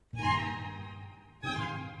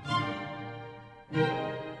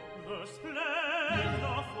The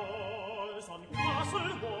splendor falls on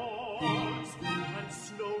castle walls, and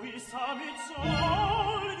snowy summits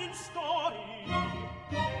all in story.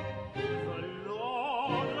 The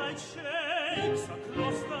Lord light shakes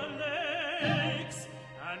across the lakes,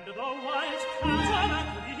 and the wild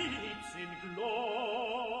cataract leaps in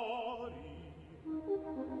glory.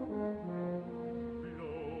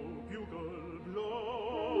 Blow, bugle,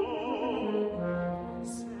 blow,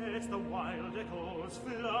 set the wild echoes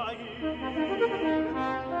flying. Bugle,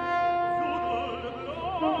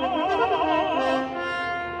 blow,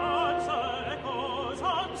 answer, echoes,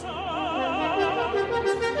 answer.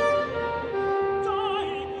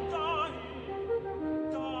 Dying, dying,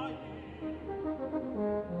 dying,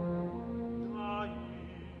 dying,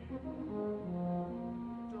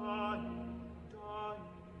 dying, dying.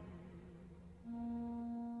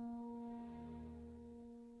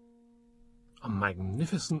 A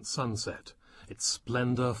magnificent sunset, its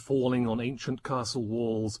splendour falling on ancient castle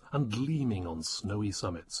walls and gleaming on snowy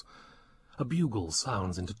summits. A bugle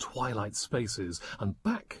sounds into twilight spaces, and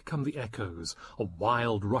back come the echoes, a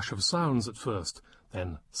wild rush of sounds at first,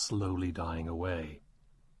 then slowly dying away.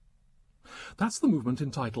 That's the movement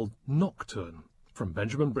entitled Nocturne, from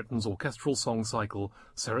Benjamin Britten's orchestral song cycle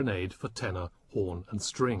Serenade for Tenor, Horn and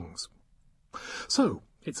Strings. So,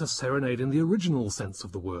 it's a serenade in the original sense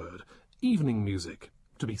of the word, evening music,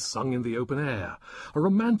 to be sung in the open air, a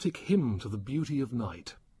romantic hymn to the beauty of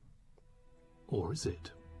night. Or is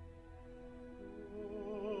it?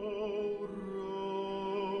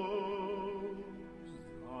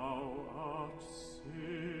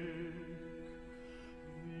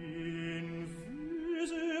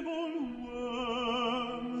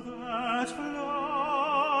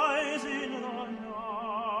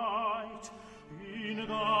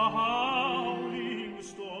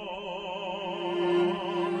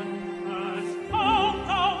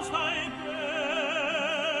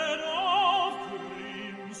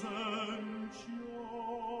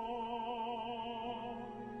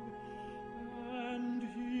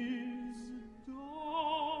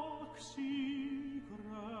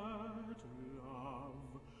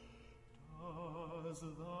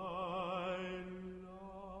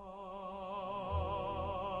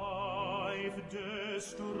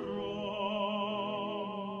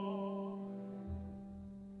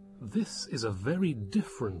 This is a very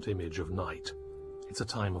different image of night. It's a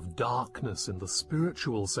time of darkness in the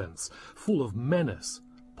spiritual sense, full of menace,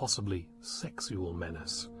 possibly sexual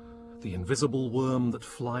menace. The invisible worm that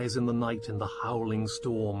flies in the night in the howling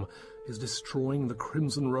storm is destroying the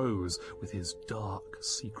crimson rose with his dark,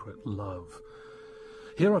 secret love.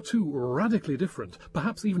 Here are two radically different,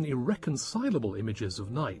 perhaps even irreconcilable images of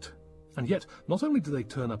night. And yet, not only do they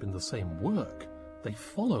turn up in the same work, they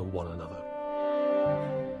follow one another.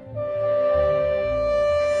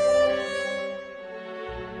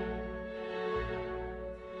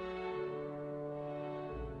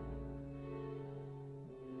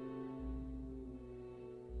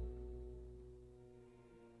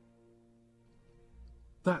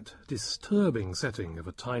 That disturbing setting of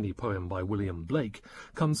a tiny poem by William Blake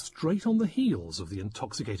comes straight on the heels of the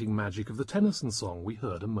intoxicating magic of the Tennyson song we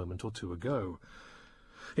heard a moment or two ago.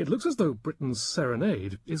 It looks as though Britten's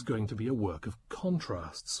Serenade is going to be a work of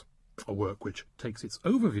contrasts, a work which takes its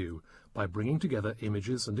overview by bringing together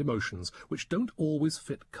images and emotions which don't always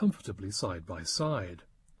fit comfortably side by side.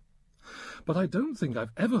 But I don't think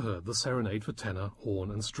I've ever heard the Serenade for tenor,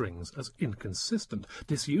 horn and strings as inconsistent,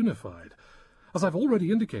 disunified. As I've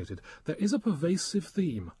already indicated, there is a pervasive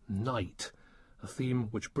theme, night, a theme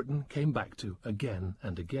which Britten came back to again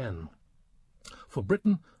and again. For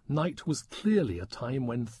Britten, night was clearly a time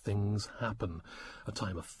when things happen, a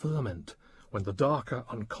time of ferment, when the darker,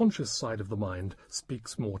 unconscious side of the mind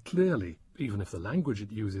speaks more clearly, even if the language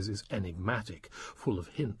it uses is enigmatic, full of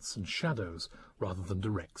hints and shadows, rather than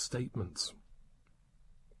direct statements.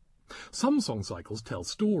 Some song cycles tell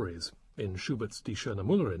stories. In Schubert's Die Schöne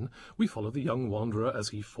Müllerin, we follow the young wanderer as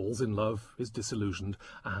he falls in love, is disillusioned,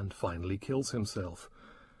 and finally kills himself.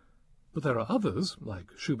 But there are others,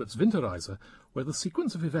 like Schubert's Winterreise, where the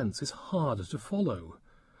sequence of events is harder to follow.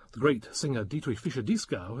 The great singer Dietrich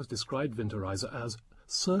Fischer-Dieskau has described Winterreise as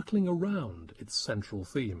circling around its central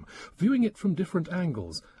theme, viewing it from different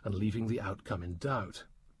angles and leaving the outcome in doubt.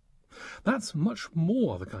 That's much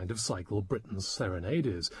more the kind of cycle Britten's Serenade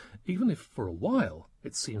is, even if for a while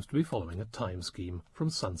it seems to be following a time scheme from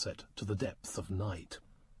sunset to the depth of night.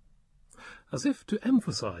 As if to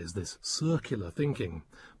emphasize this circular thinking,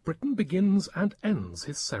 Britten begins and ends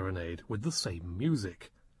his serenade with the same music,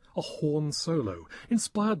 a horn solo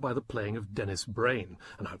inspired by the playing of Dennis Brain,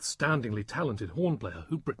 an outstandingly talented horn player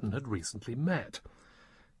who Britten had recently met.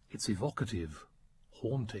 It's evocative,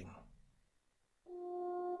 haunting.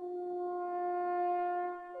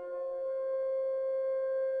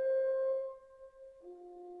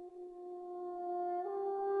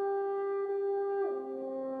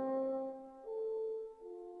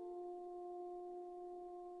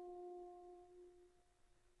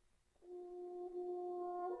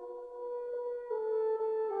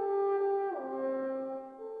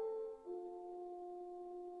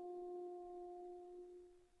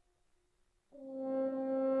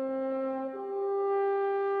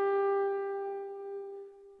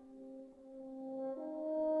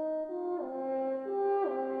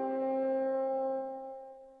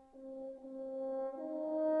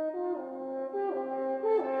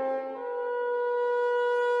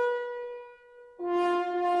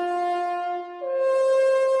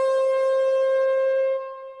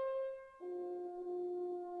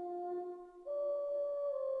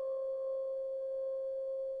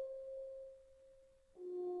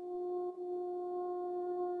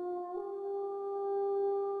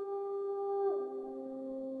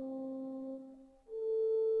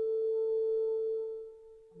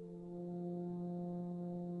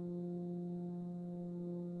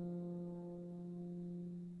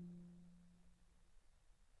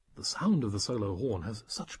 The sound of the solo horn has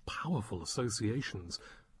such powerful associations.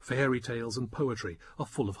 Fairy tales and poetry are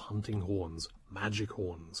full of hunting horns, magic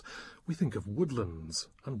horns. We think of woodlands,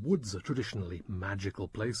 and woods are traditionally magical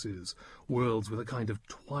places, worlds with a kind of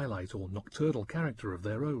twilight or nocturnal character of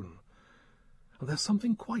their own. And there's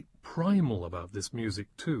something quite primal about this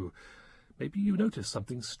music too. Maybe you noticed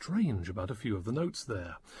something strange about a few of the notes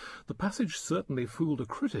there. The passage certainly fooled a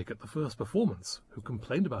critic at the first performance, who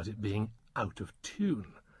complained about it being out of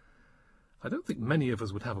tune. I don't think many of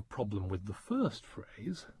us would have a problem with the first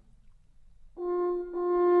phrase.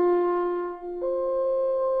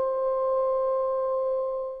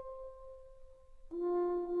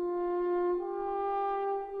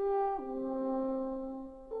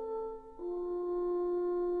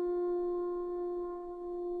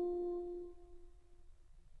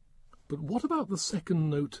 But what about the second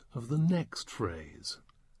note of the next phrase?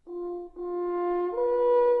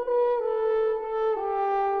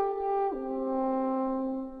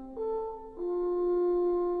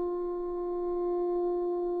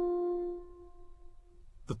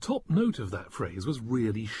 The top note of that phrase was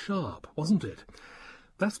really sharp, wasn't it?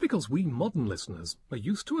 That's because we modern listeners are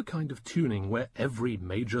used to a kind of tuning where every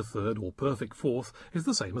major third or perfect fourth is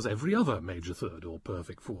the same as every other major third or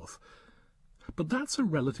perfect fourth. But that's a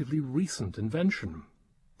relatively recent invention.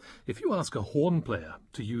 If you ask a horn player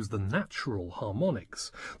to use the natural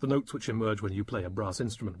harmonics, the notes which emerge when you play a brass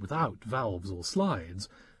instrument without valves or slides,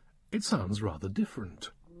 it sounds rather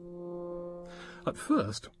different. At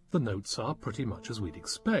first, the notes are pretty much as we'd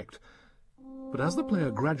expect. But as the player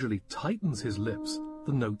gradually tightens his lips,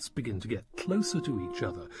 the notes begin to get closer to each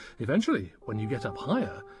other. Eventually, when you get up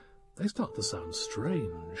higher, they start to sound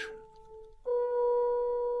strange.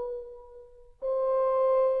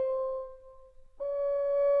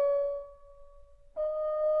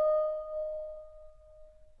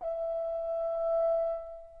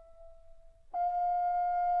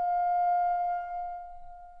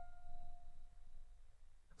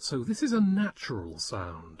 So this is a natural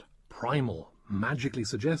sound, primal, magically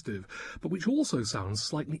suggestive, but which also sounds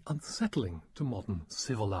slightly unsettling to modern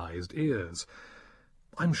civilized ears.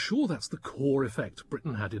 I'm sure that's the core effect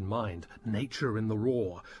Britten had in mind, nature in the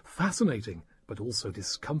raw, fascinating, but also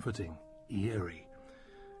discomforting, eerie.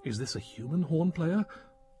 Is this a human horn player,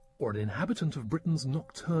 or an inhabitant of Britain's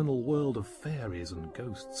nocturnal world of fairies and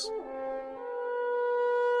ghosts?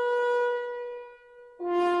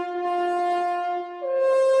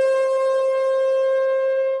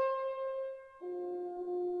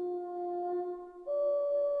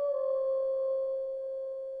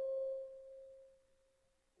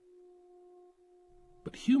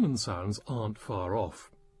 But human sounds aren't far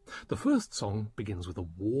off. The first song begins with a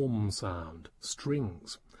warm sound,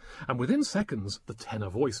 strings, and within seconds the tenor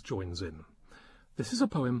voice joins in. This is a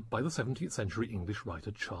poem by the 17th century English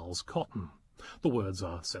writer Charles Cotton. The words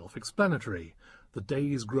are self-explanatory. The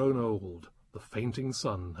day's grown old, the fainting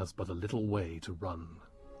sun has but a little way to run.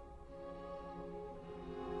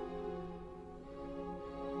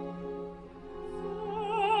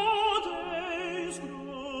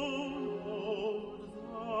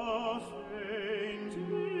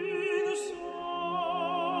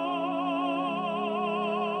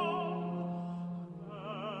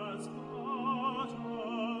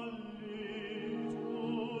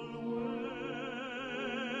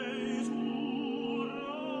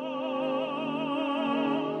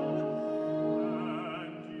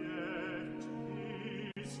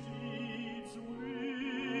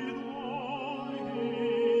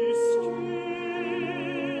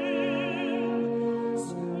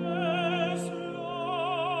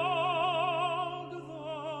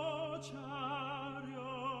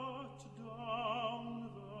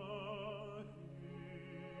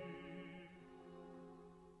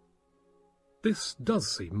 This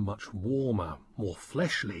does seem much warmer, more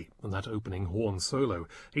fleshly than that opening horn solo,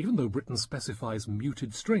 even though Britten specifies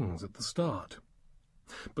muted strings at the start.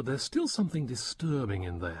 But there's still something disturbing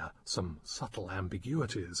in there, some subtle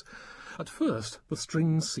ambiguities. At first, the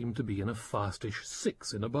strings seem to be in a fastish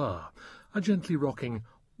 6 in a bar, a gently rocking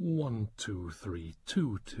 1, 2, 3,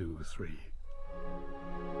 2, 2, 3.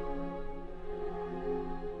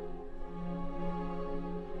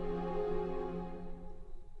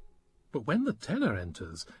 But when the tenor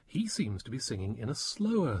enters, he seems to be singing in a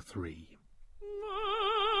slower 3.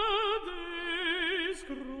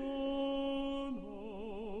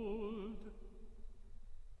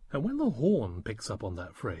 And when the horn picks up on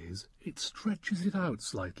that phrase, it stretches it out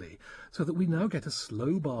slightly, so that we now get a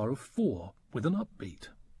slow bar of 4 with an upbeat.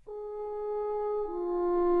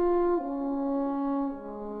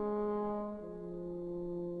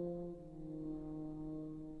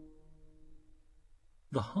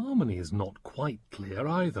 The harmony is not quite clear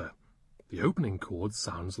either. The opening chord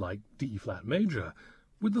sounds like D-flat major,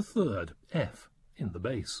 with the third, F, in the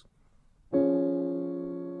bass.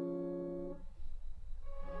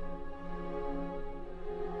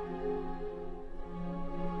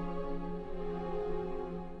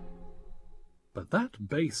 But that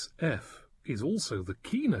bass F is also the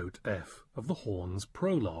keynote F of the horn's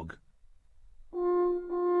prologue.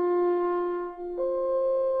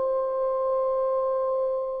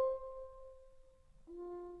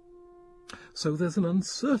 So there's an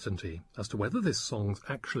uncertainty as to whether this song's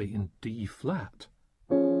actually in D-flat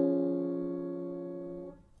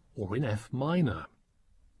or in F minor.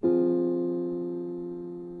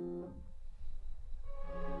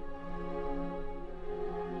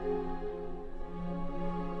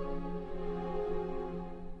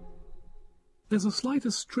 There's a slight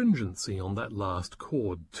astringency on that last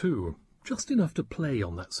chord too, just enough to play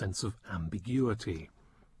on that sense of ambiguity.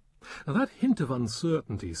 Now that hint of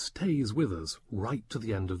uncertainty stays with us right to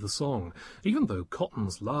the end of the song, even though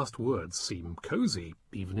Cotton's last words seem cosy,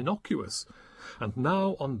 even innocuous. And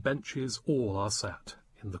now on benches all are sat,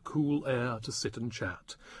 in the cool air to sit and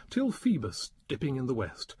chat, till Phoebus, dipping in the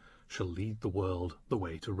west, shall lead the world the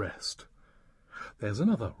way to rest. There's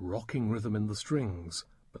another rocking rhythm in the strings,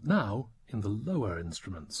 but now in the lower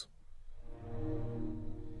instruments.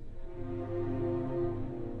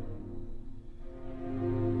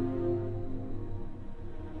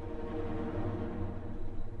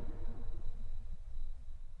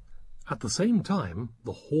 At the same time,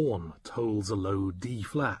 the horn tolls a low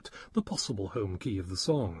D-flat, the possible home key of the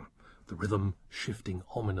song, the rhythm shifting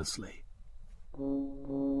ominously.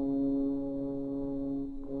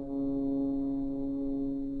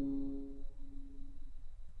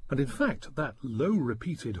 And in fact, that low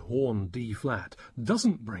repeated horn D-flat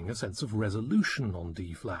doesn't bring a sense of resolution on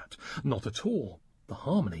D-flat, not at all. The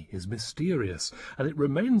harmony is mysterious, and it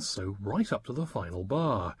remains so right up to the final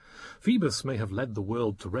bar. Phoebus may have led the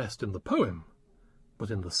world to rest in the poem, but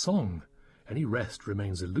in the song, any rest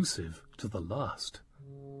remains elusive to the last.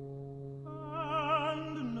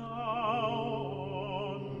 And now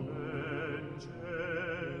on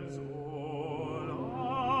benches all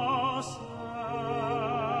are sat, in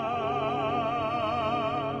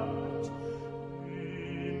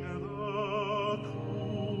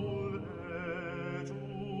the cool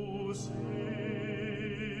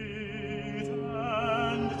air to sit and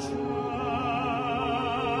chat, till Phoebus dipping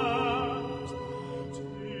in the west shall lead the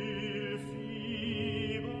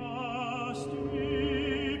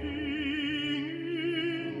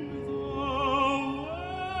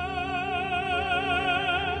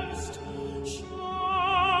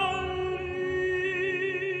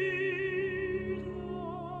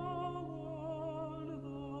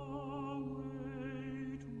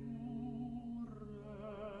the way to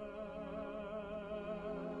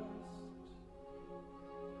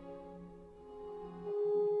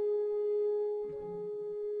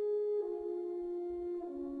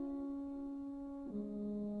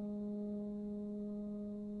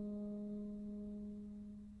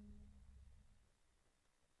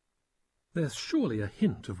There's surely a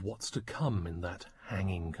hint of what's to come in that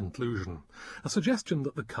hanging conclusion, a suggestion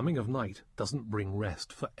that the coming of night doesn't bring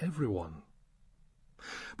rest for everyone.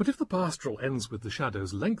 But if the pastoral ends with the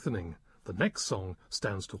shadows lengthening, the next song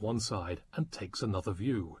stands to one side and takes another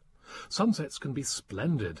view. Sunsets can be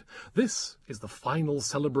splendid. This is the final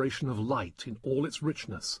celebration of light in all its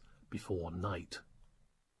richness before night.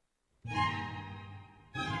 The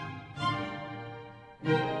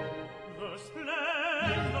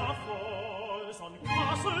splendor falls on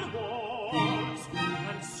castle walls,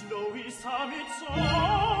 and snowy summits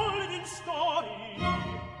all in story.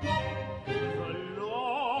 The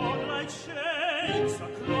Lord light shakes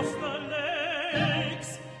across the lake,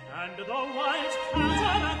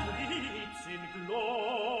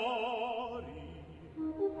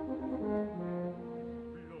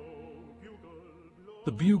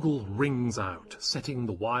 The bugle rings out, setting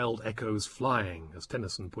the wild echoes flying, as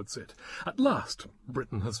Tennyson puts it. At last,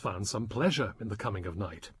 Britten has found some pleasure in the coming of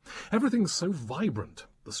night. Everything's so vibrant.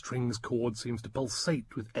 The strings chord seems to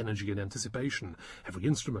pulsate with energy and anticipation, every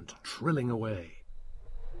instrument trilling away.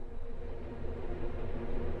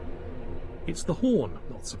 It's the horn,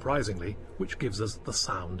 not surprisingly, which gives us the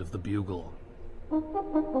sound of the bugle.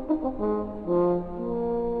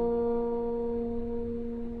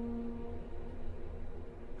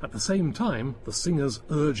 At the same time, the singer's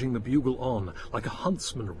urging the bugle on, like a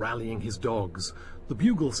huntsman rallying his dogs. The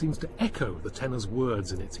bugle seems to echo the tenor's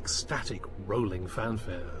words in its ecstatic, rolling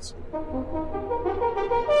fanfares.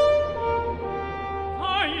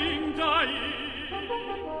 Dying, dying,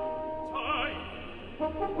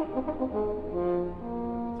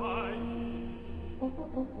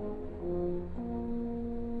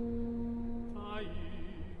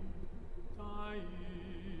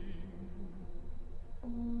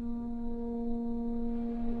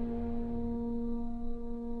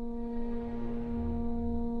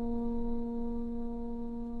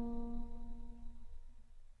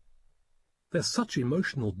 There's such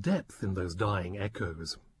emotional depth in those dying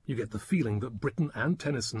echoes. You get the feeling that Britten and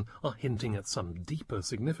Tennyson are hinting at some deeper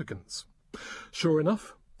significance. Sure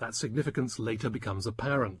enough, that significance later becomes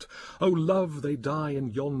apparent. "O love, they die in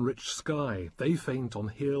yon rich sky, they faint on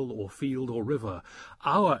hill or field or river.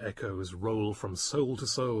 Our echoes roll from soul to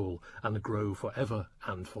soul, and grow for ever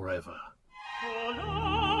and forever." O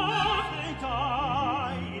love, they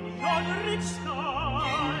die in yon rich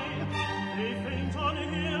sky, they faint on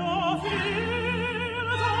hill or field or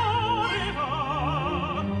river.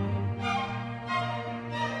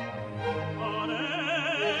 Our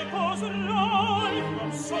echoes roll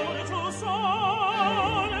from soul to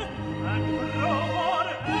soul, and grow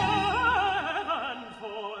forever and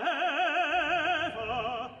forever.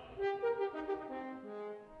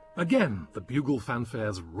 Again, the bugle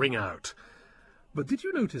fanfares ring out. But did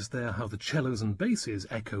you notice there how the cellos and basses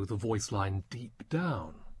echo the voice line deep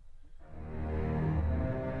down?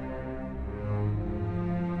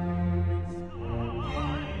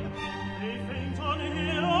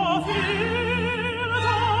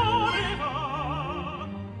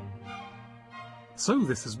 So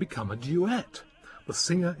this has become a duet. The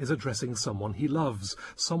singer is addressing someone he loves,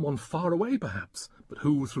 someone far away perhaps, but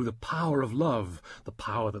who, through the power of love, the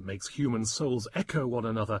power that makes human souls echo one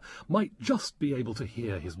another, might just be able to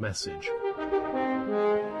hear his message. Blow,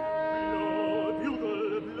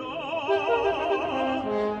 bugle, blow,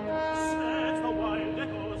 set the wild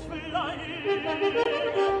echoes flying,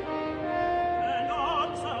 and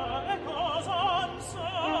answer, echoes answer.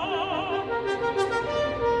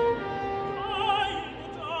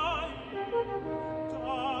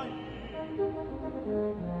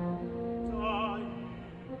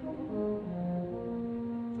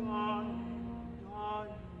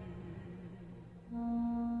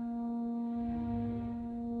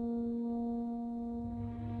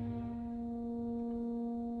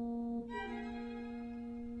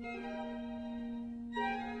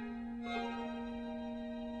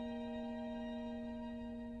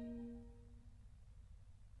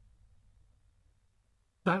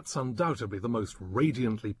 That's undoubtedly the most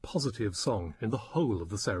radiantly positive song in the whole of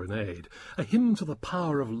the Serenade, a hymn to the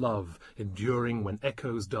power of love, enduring when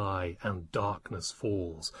echoes die and darkness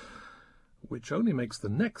falls, which only makes the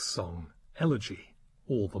next song, Elegy,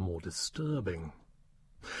 all the more disturbing.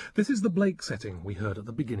 This is the Blake setting we heard at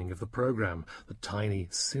the beginning of the programme, the tiny,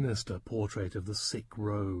 sinister portrait of the sick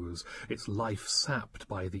rose, its life sapped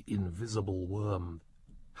by the invisible worm.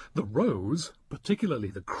 The rose, particularly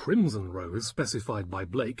the crimson rose specified by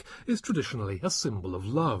Blake, is traditionally a symbol of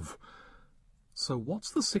love. So what's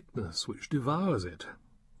the sickness which devours it?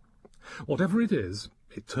 Whatever it is,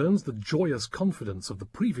 it turns the joyous confidence of the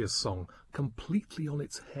previous song completely on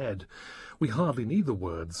its head. We hardly need the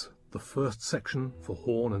words. The first section, for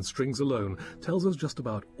horn and strings alone, tells us just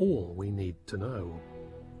about all we need to know.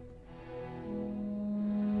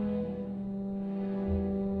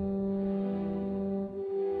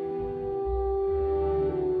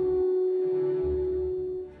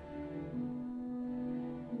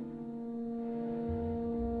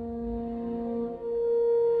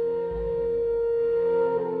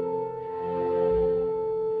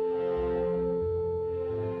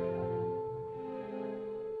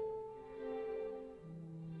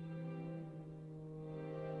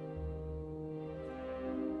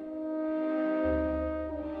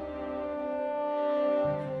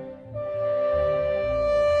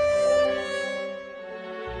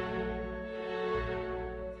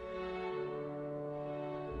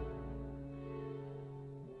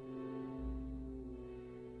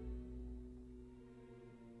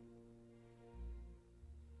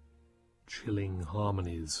 chilling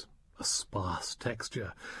harmonies, a sparse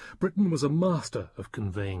texture. Britten was a master of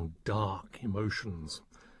conveying dark emotions.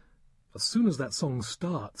 As soon as that song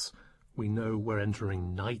starts, we know we're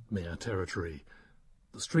entering nightmare territory.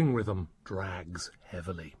 The string rhythm drags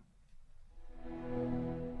heavily.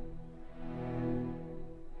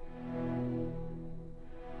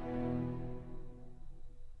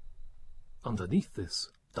 Underneath this,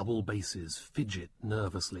 double basses fidget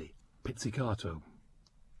nervously, pizzicato.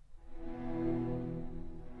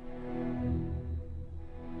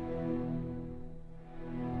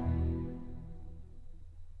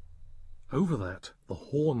 Over that, the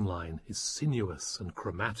horn line is sinuous and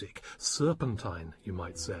chromatic, serpentine, you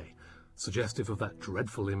might say, suggestive of that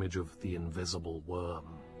dreadful image of the invisible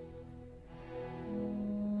worm.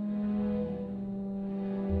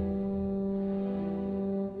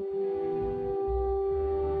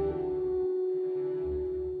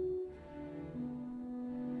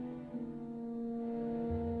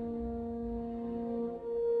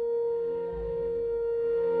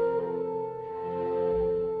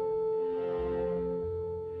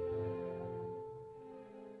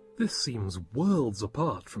 This seems worlds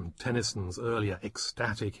apart from Tennyson's earlier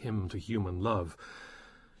ecstatic hymn to human love.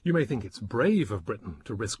 You may think it's brave of Britten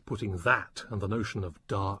to risk putting that and the notion of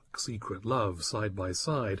dark, secret love side by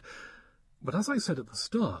side, but as I said at the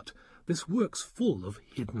start, this work's full of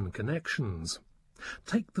hidden connections.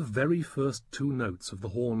 Take the very first two notes of the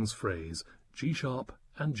horn's phrase, G-sharp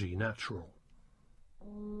and G-natural.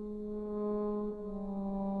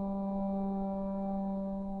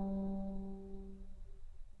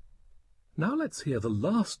 Now let's hear the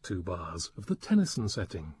last two bars of the Tennyson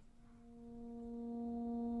setting.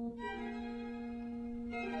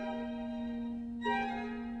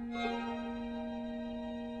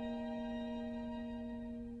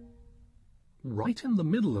 Right in the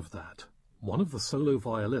middle of that, one of the solo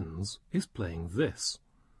violins is playing this.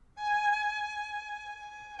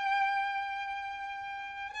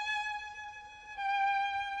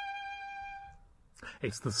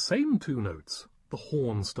 It's the same two notes the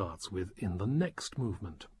horn starts with in the next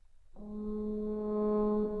movement.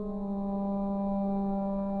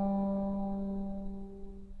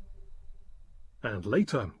 And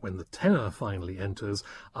later, when the tenor finally enters,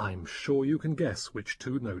 I'm sure you can guess which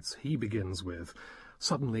two notes he begins with.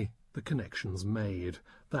 Suddenly, the connection's made.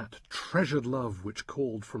 That treasured love which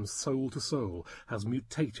called from soul to soul has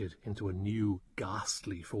mutated into a new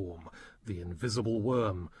ghastly form, the invisible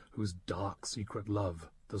worm whose dark secret love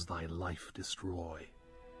does thy life destroy.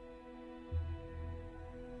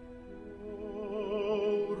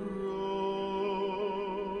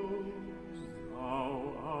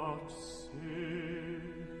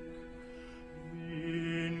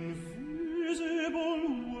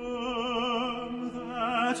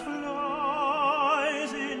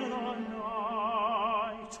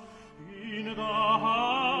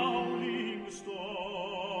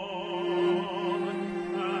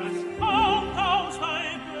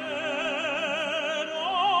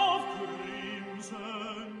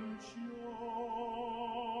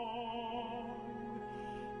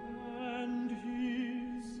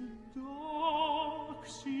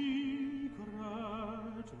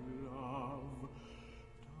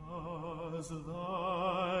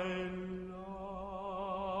 Thy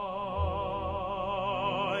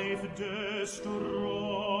life destroy.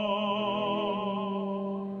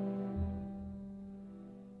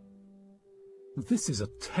 This is a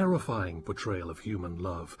terrifying portrayal of human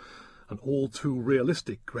love, an all too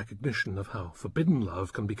realistic recognition of how forbidden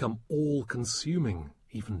love can become all-consuming,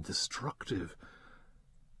 even destructive.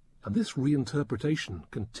 And this reinterpretation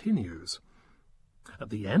continues. At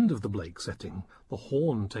the end of the Blake setting, the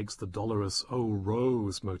horn takes the dolorous "O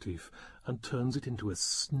Rose" motif and turns it into a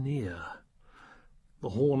sneer. The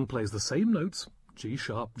horn plays the same notes, G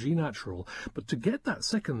sharp, G natural, but to get that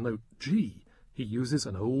second note G, he uses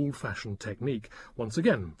an old-fashioned technique, once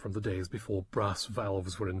again from the days before brass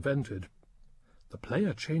valves were invented. The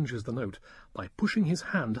player changes the note by pushing his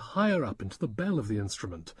hand higher up into the bell of the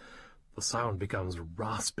instrument. The sound becomes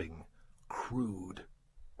rasping, crude.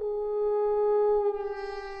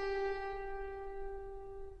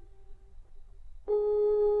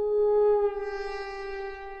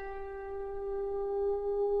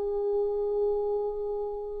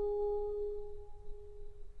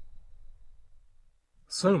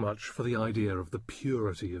 So much for the idea of the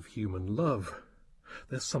purity of human love.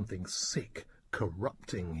 There's something sick,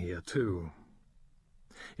 corrupting here too.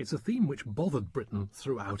 It's a theme which bothered Britten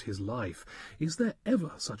throughout his life. Is there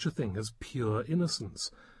ever such a thing as pure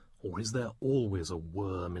innocence? Or is there always a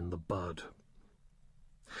worm in the bud?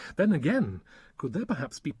 Then again, could there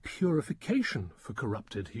perhaps be purification for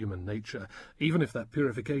corrupted human nature, even if that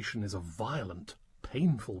purification is a violent,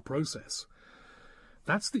 painful process?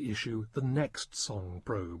 That's the issue the next song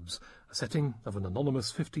probes, a setting of an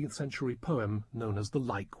anonymous 15th century poem known as the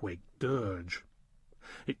Lyke-Wake Dirge.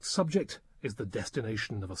 Its subject is the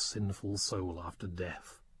destination of a sinful soul after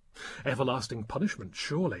death. Everlasting punishment,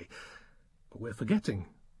 surely. But we're forgetting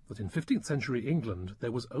that in 15th century England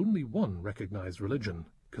there was only one recognised religion,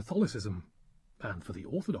 Catholicism. And for the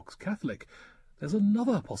Orthodox Catholic, there's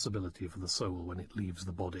another possibility for the soul when it leaves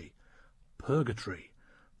the body. Purgatory,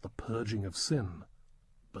 the purging of sin,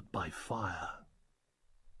 but by fire.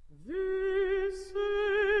 This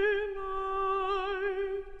night,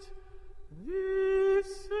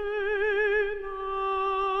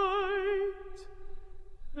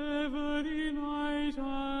 every night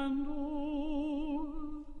and all,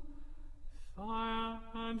 fire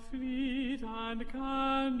and fleet and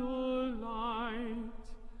candle light,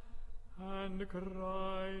 and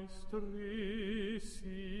Christ receive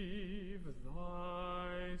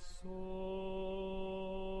thy soul.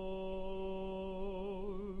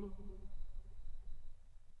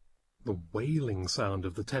 The wailing sound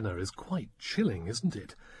of the tenor is quite chilling, isn't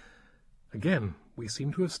it? Again, we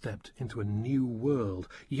seem to have stepped into a new world,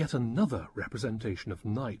 yet another representation of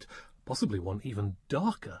night, possibly one even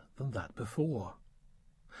darker than that before.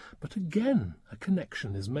 But again a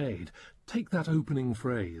connection is made. Take that opening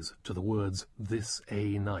phrase to the words, this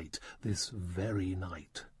a night, this very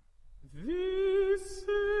night. This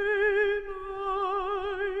a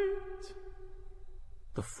night.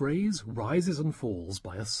 The phrase rises and falls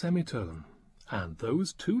by a semitone, and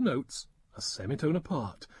those two notes, a semitone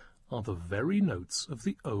apart, are the very notes of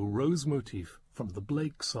the O Rose motif from the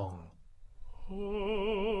Blake song.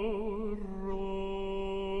 O Rose.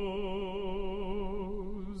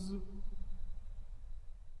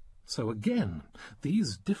 So again,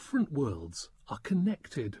 these different worlds are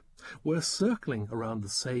connected. We're circling around the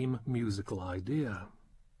same musical idea.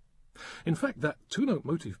 In fact, that two-note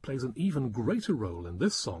motif plays an even greater role in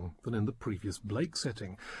this song than in the previous Blake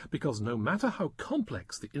setting, because no matter how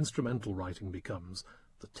complex the instrumental writing becomes,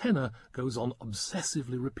 the tenor goes on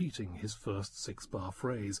obsessively repeating his first 6-bar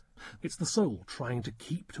phrase. It's the soul trying to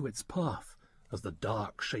keep to its path as the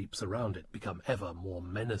dark shapes around it become ever more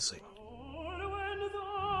menacing.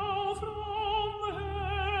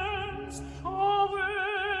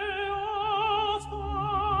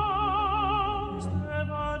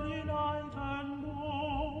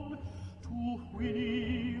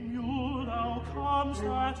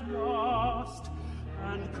 At last,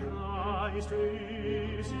 and Christ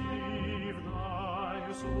receive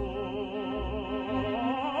thy soul.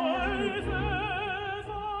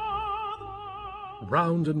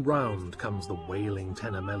 Round and round comes the wailing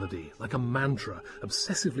tenor melody, like a mantra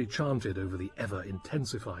obsessively chanted over the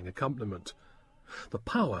ever-intensifying accompaniment. The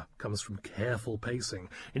power comes from careful pacing,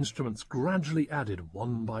 instruments gradually added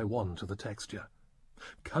one by one to the texture.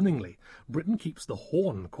 Cunningly, Britten keeps the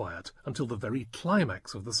horn quiet until the very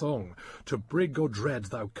climax of the song. To brig or dread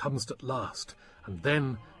thou comest at last, and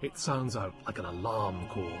then it sounds out like an alarm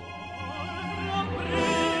call.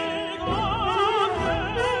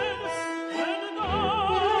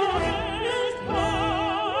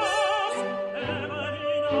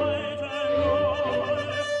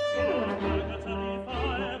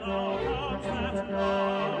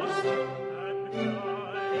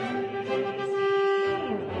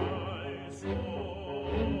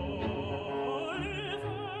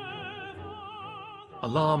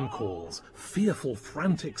 Alarm calls, fearful,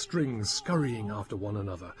 frantic strings scurrying after one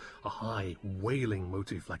another, a high, wailing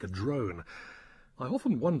motif like a drone. I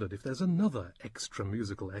often wondered if there's another extra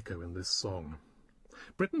musical echo in this song.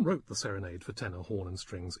 Britten wrote the Serenade for tenor, horn and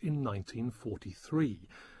strings in 1943,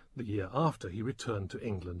 the year after he returned to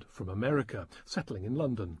England from America, settling in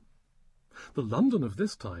London. The London of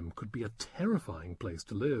this time could be a terrifying place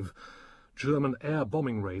to live. German air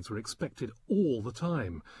bombing raids were expected all the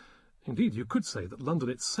time. Indeed, you could say that London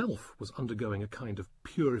itself was undergoing a kind of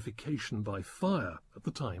purification by fire at the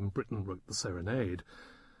time Britten wrote the Serenade.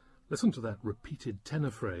 Listen to that repeated tenor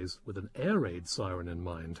phrase with an air raid siren in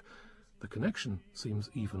mind. The connection seems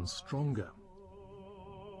even stronger.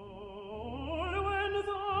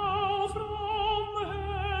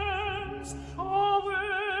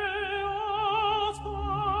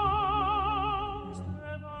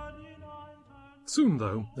 Soon,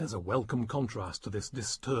 though, there's a welcome contrast to this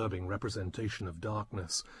disturbing representation of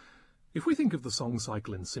darkness. If we think of the song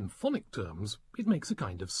cycle in symphonic terms, it makes a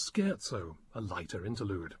kind of scherzo, a lighter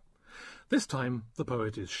interlude. This time, the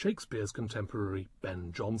poet is Shakespeare's contemporary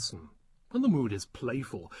Ben Jonson, and the mood is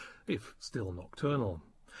playful, if still nocturnal.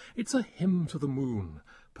 It's a hymn to the moon,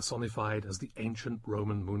 personified as the ancient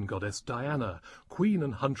Roman moon goddess Diana, queen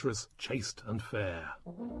and huntress, chaste and fair.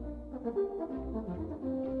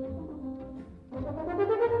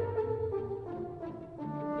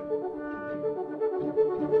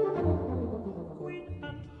 Queen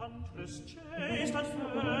and huntress, chaste and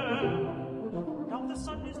fair, now the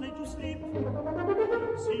sun is laid to sleep,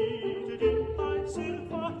 seated in thy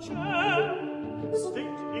silver chair,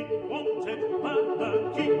 state in wonted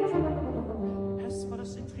manner keep.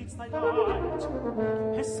 Hesperus entreats thy light,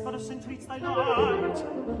 Hesperus entreats thy light,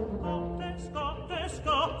 goddess, goddess,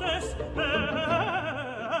 goddess,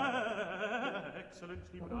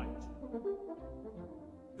 excellently bright.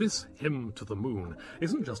 This hymn to the moon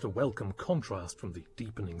isn't just a welcome contrast from the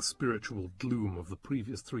deepening spiritual gloom of the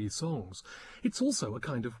previous three songs. It's also a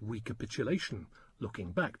kind of recapitulation,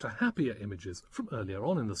 looking back to happier images from earlier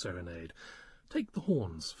on in the serenade. Take the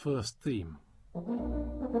horn's first theme.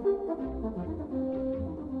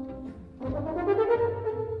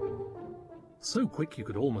 So quick you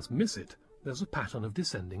could almost miss it. There's a pattern of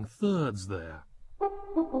descending thirds there.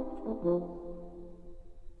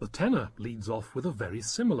 The tenor leads off with a very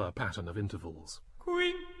similar pattern of intervals.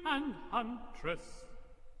 Queen and huntress.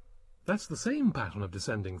 That's the same pattern of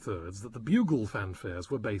descending thirds that the bugle fanfares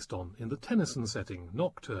were based on in the Tennyson setting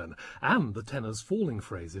Nocturne, and the tenor's falling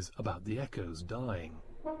phrases about the echoes dying.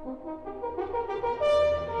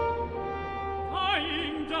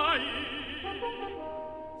 Dying, dying.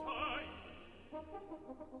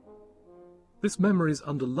 This memory is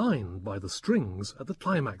underlined by the strings at the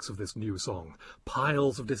climax of this new song,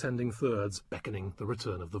 piles of descending thirds beckoning the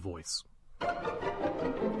return of the voice. Lay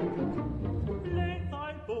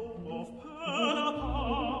thy bow of pearl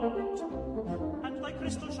apart, and thy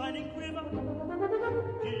crystal shining quiver,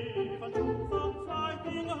 give unto the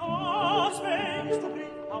flying horse space to be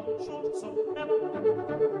how short soever.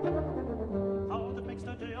 Thou that makes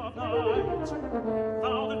the day of night,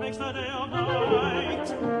 thou that makes the day of night,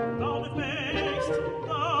 thou that makes,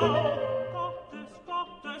 thou, goddess,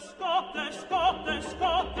 goddess, goddess, goddess,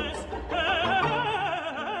 goddess,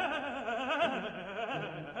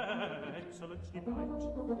 excellently bright.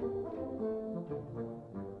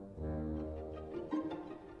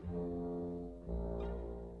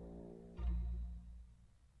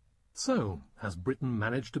 So, has Britten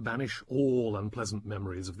managed to banish all unpleasant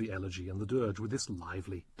memories of the elegy and the dirge with this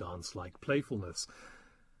lively, dance-like playfulness?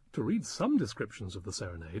 To read some descriptions of the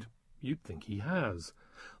serenade, you'd think he has.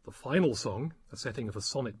 The final song, a setting of a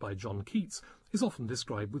sonnet by John Keats, is often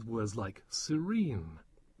described with words like serene.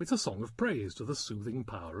 It's a song of praise to the soothing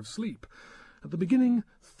power of sleep. At the beginning,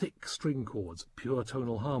 thick string chords, pure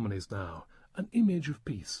tonal harmonies now, an image of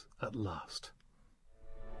peace at last.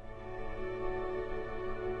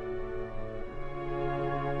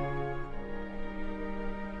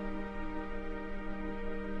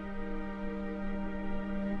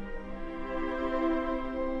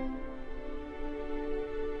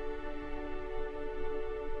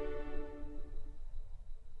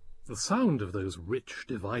 The sound of those rich,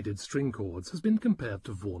 divided string chords has been compared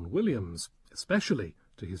to Vaughan Williams, especially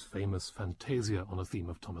to his famous Fantasia on a theme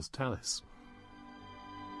of Thomas Tallis.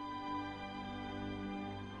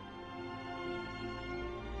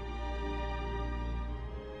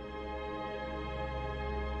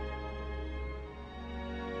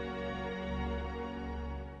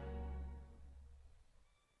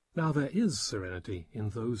 Now there is serenity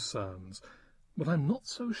in those sounds, but I'm not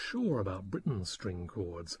so sure about Britten's string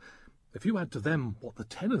chords. If you add to them what the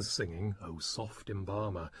tenor's singing, oh soft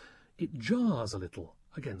embalmer, it jars a little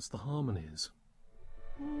against the harmonies.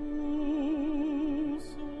 Oh,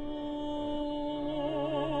 soft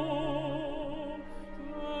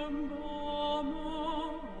embalmer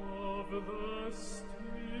of the still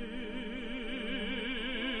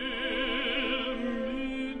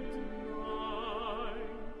midnight.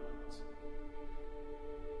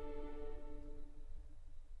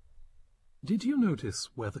 Did you notice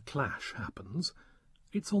where the clash happens?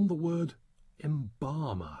 It's on the word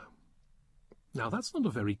embalmer. Now that's not a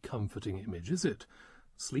very comforting image, is it?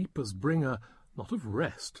 Sleep as bringer, not of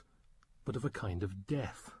rest, but of a kind of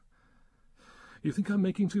death. You think I'm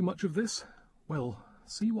making too much of this? Well,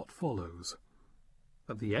 see what follows.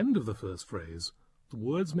 At the end of the first phrase, the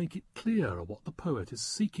words make it clear what the poet is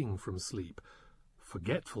seeking from sleep.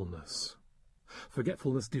 Forgetfulness.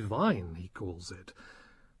 Forgetfulness divine, he calls it.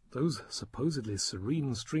 Those supposedly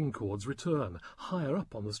serene string chords return, higher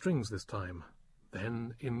up on the strings this time.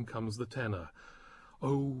 Then in comes the tenor.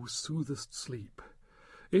 O soothest sleep,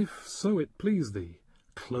 if so it please thee,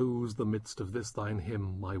 close the midst of this thine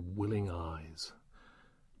hymn my willing eyes.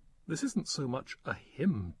 This isn't so much a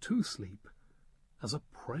hymn to sleep as a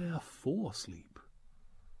prayer for sleep.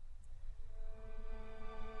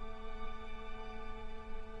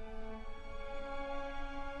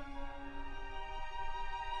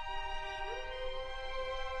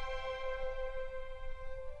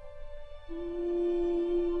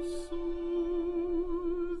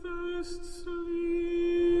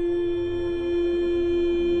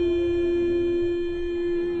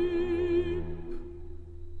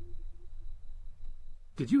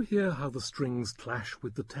 Did you hear how the strings clash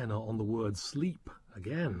with the tenor on the word sleep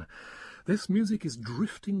again? This music is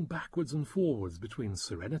drifting backwards and forwards between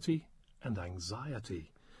serenity and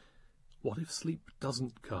anxiety. What if sleep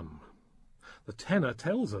doesn't come? The tenor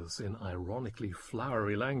tells us in ironically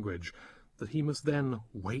flowery language that he must then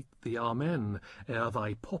wait the amen ere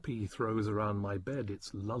thy poppy throws around my bed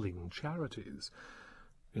its lulling charities.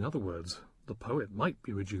 In other words, the poet might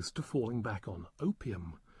be reduced to falling back on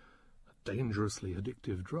opium, dangerously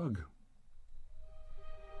addictive drug.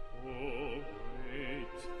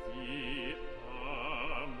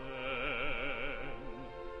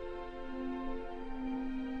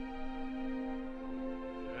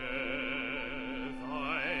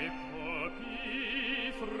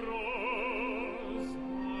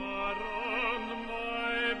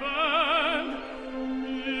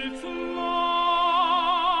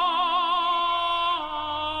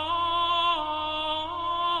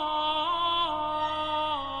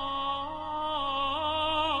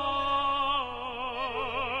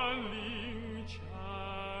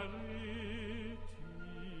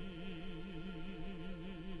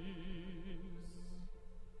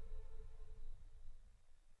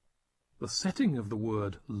 The setting of the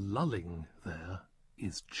word lulling there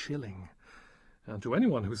is chilling, and to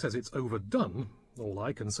anyone who says it's overdone, all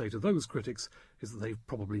I can say to those critics is that they've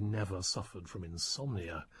probably never suffered from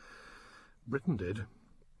insomnia. Britten did.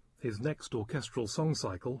 His next orchestral song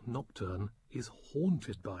cycle, Nocturne, is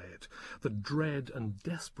haunted by it, the dread and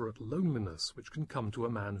desperate loneliness which can come to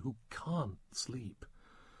a man who can't sleep.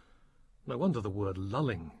 No wonder the word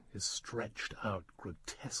lulling is stretched out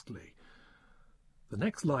grotesquely. The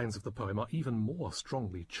next lines of the poem are even more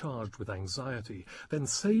strongly charged with anxiety. Then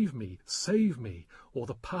save me, or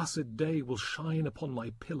the passed day will shine upon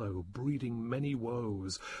my pillow, breeding many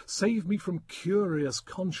woes. Save me from curious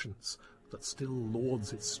conscience that still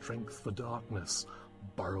lords its strength for darkness,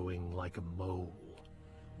 burrowing like a mole.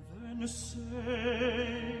 Then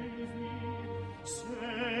save me,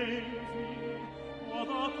 or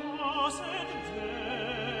the passed day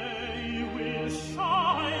will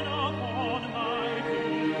shine upon my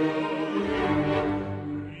pillow,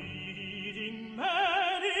 breeding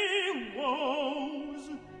many woes.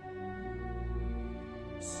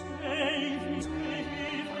 Save me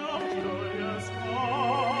from curious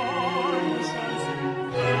conscience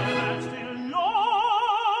that still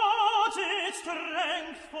lords its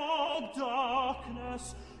strength for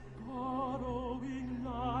darkness, burrowing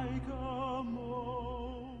like a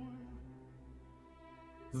mole.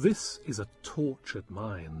 This is a tortured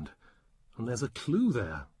mind, and there's a clue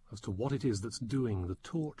there as to what it is that's doing the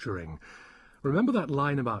torturing. Remember that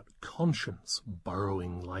line about conscience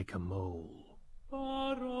burrowing like a mole?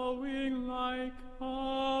 Burrowing like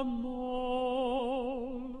a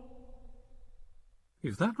mole.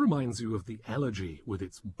 If that reminds you of the elegy with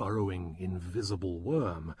its burrowing invisible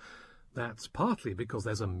worm, that's partly because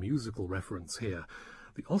there's a musical reference here.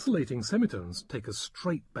 The oscillating semitones take us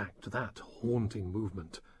straight back to that haunting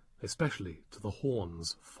movement, especially to the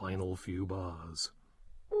horn's final few bars.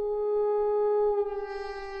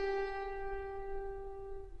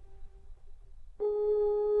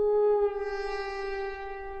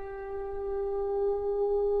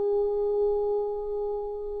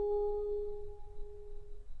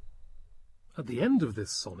 At the end of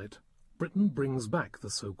this sonnet, Britten brings back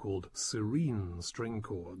the so-called serene string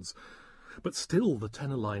chords, but still the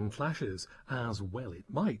tenor line clashes, as well it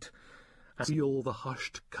might. Seal the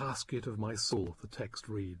hushed casket of my soul, the text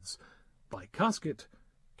reads. By casket,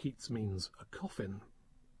 Keats means a coffin.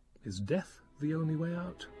 Is death the only way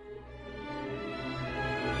out?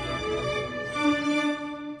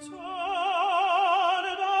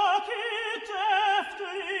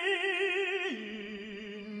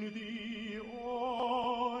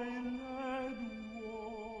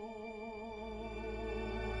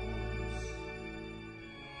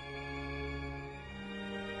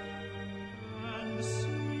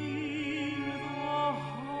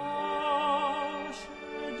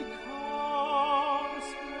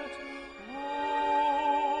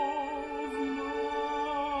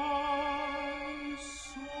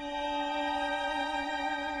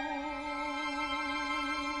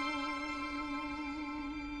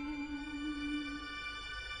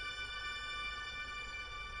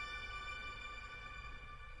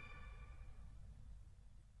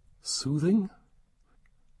 soothing?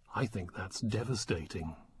 I think that's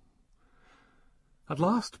devastating. At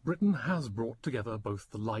last, Britten has brought together both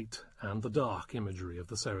the light and the dark imagery of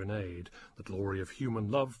the serenade, the glory of human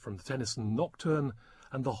love from the Tennyson nocturne,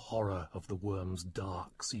 and the horror of the worm's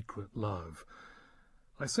dark, secret love.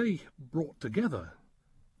 I say brought together,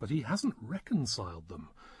 but he hasn't reconciled them,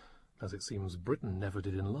 as it seems Britten never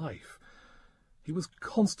did in life. He was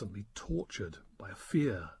constantly tortured by a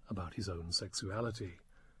fear about his own sexuality.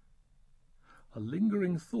 A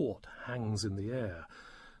lingering thought hangs in the air,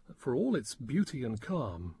 that for all its beauty and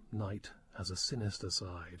calm, night has a sinister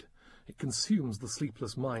side. It consumes the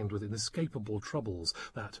sleepless mind with inescapable troubles,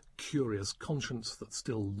 that curious conscience that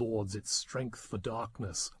still lords its strength for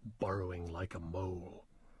darkness, burrowing like a mole.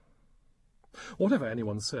 Whatever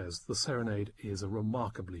anyone says, the Serenade is a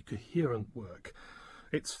remarkably coherent work.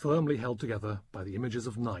 It's firmly held together by the images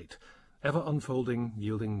of night, ever unfolding,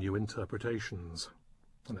 yielding new interpretations.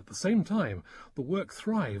 And at the same time, the work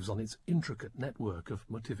thrives on its intricate network of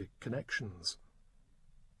motivic connections.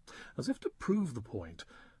 As if to prove the point,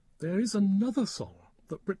 there is another song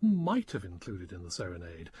that Britten might have included in the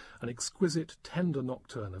Serenade, an exquisite, tender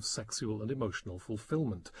nocturne of sexual and emotional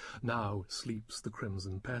fulfilment. Now sleeps the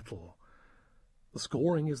crimson petal. The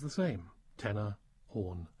scoring is the same, tenor,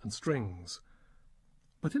 horn, and strings.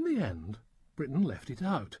 But in the end, Britten left it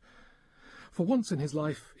out. For once in his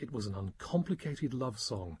life, it was an uncomplicated love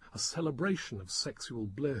song, a celebration of sexual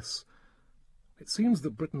bliss. It seems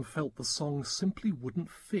that Britten felt the song simply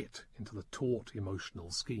wouldn't fit into the taut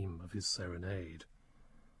emotional scheme of his serenade.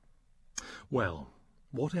 Well,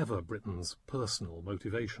 whatever Britten's personal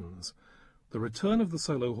motivations, the return of the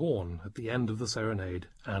solo horn at the end of the serenade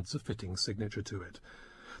adds a fitting signature to it.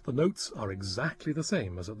 The notes are exactly the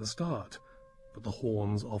same as at the start, but the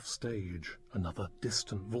horn's off stage, another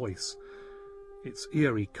distant voice. Its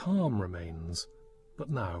eerie calm remains, but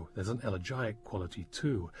now there's an elegiac quality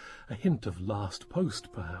too, a hint of last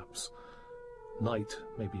post perhaps. Night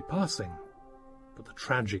may be passing, but the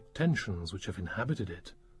tragic tensions which have inhabited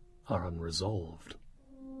it are unresolved.